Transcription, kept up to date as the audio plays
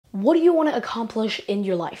What do you want to accomplish in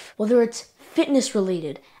your life? Whether it's fitness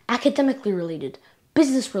related, academically related,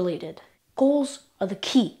 business related, goals are the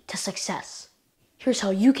key to success. Here's how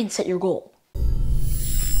you can set your goal.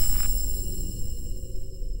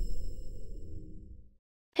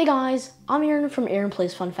 Hey guys, I'm Aaron from Aaron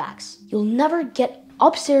Plays Fun Facts. You'll never get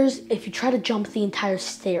upstairs if you try to jump the entire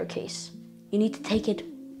staircase. You need to take it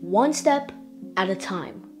one step at a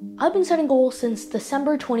time. I've been setting goals since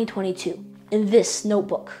December 2022 in this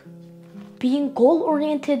notebook. Being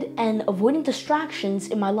goal-oriented and avoiding distractions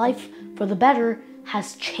in my life for the better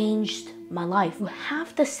has changed my life. You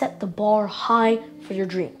have to set the bar high for your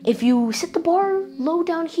dream. If you set the bar low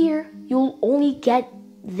down here, you'll only get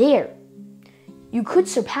there. You could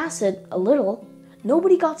surpass it a little.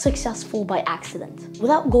 Nobody got successful by accident.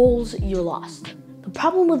 Without goals, you're lost. The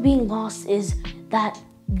problem with being lost is that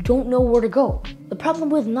you don't know where to go. The problem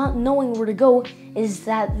with not knowing where to go is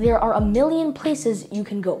that there are a million places you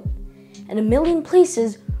can go. And a million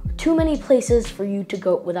places are too many places for you to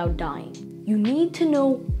go without dying. You need to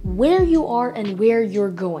know where you are and where you're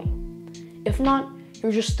going. If not,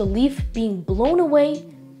 you're just a leaf being blown away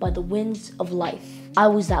by the winds of life. I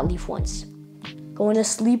was that leaf once. Going to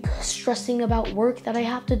sleep, stressing about work that I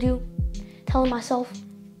have to do, telling myself,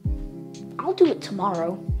 I'll do it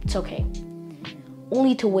tomorrow, it's okay.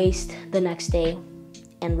 Only to waste the next day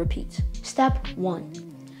and repeat. Step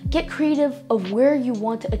 1, get creative of where you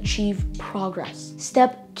want to achieve progress.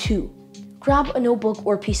 Step 2, grab a notebook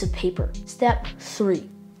or piece of paper. Step 3,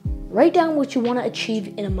 write down what you want to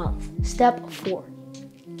achieve in a month. Step 4,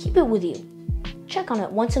 keep it with you. Check on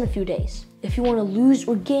it once in a few days. If you want to lose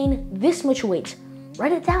or gain this much weight,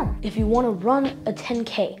 write it down. If you want to run a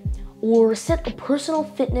 10K or set a personal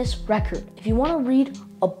fitness record. If you want to read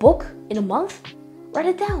a book in a month, write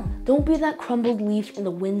it down. Don't be that crumbled leaf in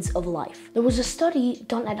the winds of life. There was a study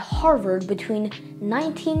done at Harvard between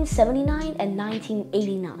 1979 and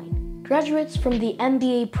 1989. Graduates from the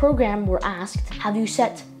MBA program were asked, have you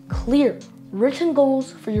set clear, written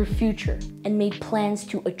goals for your future and made plans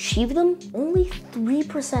to achieve them? Only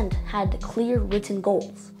 3% had clear written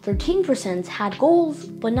goals. 13% had goals,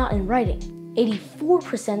 but not in writing.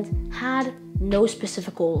 84% had no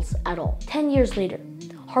specific goals at all. 10 years later,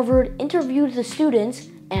 Harvard interviewed the students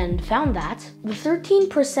and found that the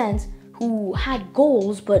 13% who had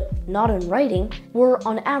goals but not in writing were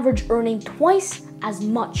on average earning twice as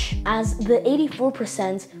much as the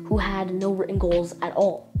 84% who had no written goals at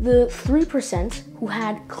all. The 3% who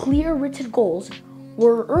had clear written goals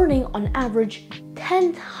were earning on average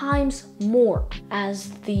 10 times more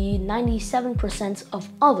as the 97% of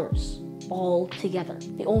others all together.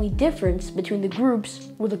 The only difference between the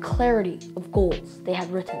groups were the clarity of goals they had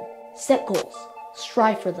written. Set goals,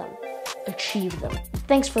 strive for them, achieve them.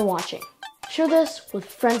 Thanks for watching. Share this with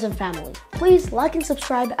friends and family. Please like and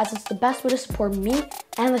subscribe as it's the best way to support me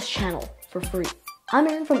and this channel for free. I'm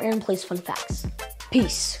Aaron from Aaron Plays Fun Facts.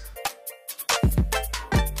 Peace.